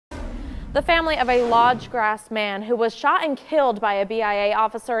The family of a Lodgegrass man who was shot and killed by a BIA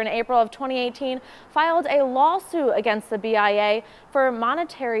officer in April of 2018 filed a lawsuit against the BIA for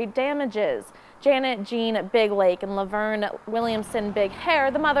monetary damages. Janet Jean Biglake and Laverne Williamson Big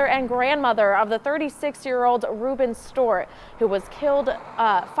Hair, the mother and grandmother of the 36-year-old Reuben Stewart, who was killed,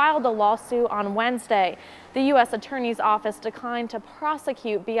 filed a lawsuit on Wednesday. The U.S. Attorney's Office declined to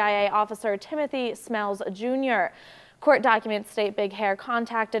prosecute BIA officer Timothy Smells Jr. Court documents state Big Hair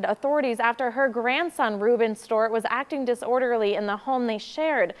contacted authorities after her grandson Reuben Stewart was acting disorderly in the home they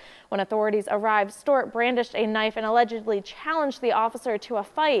shared. When authorities arrived, Stewart brandished a knife and allegedly challenged the officer to a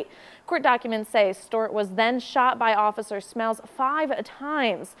fight. Court documents say Stewart was then shot by Officer Smells 5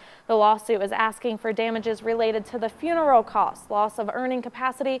 times. The lawsuit is asking for damages related to the funeral costs, loss of earning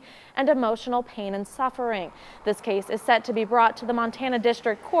capacity, and emotional pain and suffering. This case is set to be brought to the Montana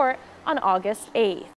District Court on August 8th.